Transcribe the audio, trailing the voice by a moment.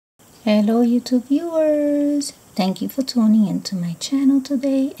Hello YouTube viewers, thank you for tuning into my channel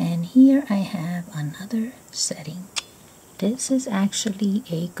today, and here I have another setting. This is actually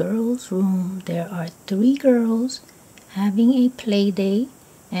a girls' room. There are 3 girls having a play day,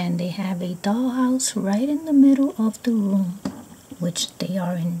 and they have a dollhouse right in the middle of the room, which they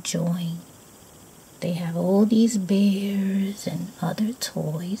are enjoying. They have all these bears and other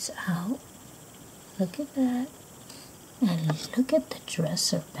toys out. Look at that. And look at the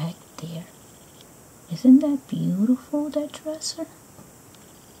dresser back there. Isn't that beautiful, that dresser?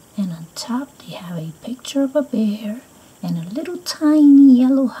 And on top they have a picture of a bear and a little tiny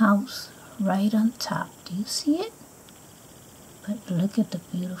yellow house right on top. Do you see it? But look at the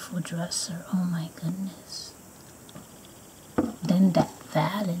beautiful dresser. Oh my goodness. Then that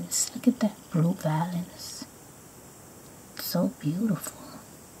valance. Look at that blue valance. So beautiful.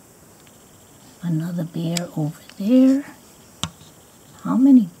 Another bear over there. How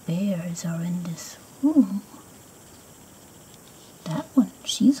many bears are in this room? That one,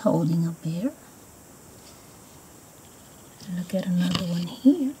 she's holding a bear. Look at another one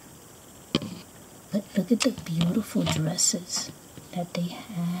here. But look at the beautiful dresses that they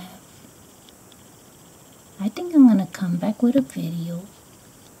have. I think I'm gonna come back with a video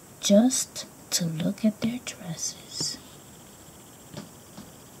just to look at their dresses.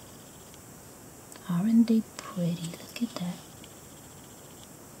 Aren't they pretty? Look at that.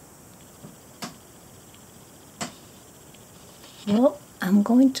 Well, I'm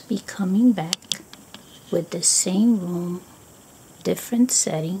going to be coming back with the same room, different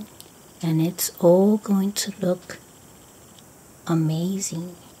setting, and it's all going to look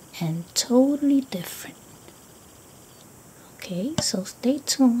amazing and totally different. Okay, so stay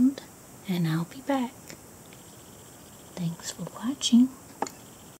tuned and I'll be back. Thanks for watching.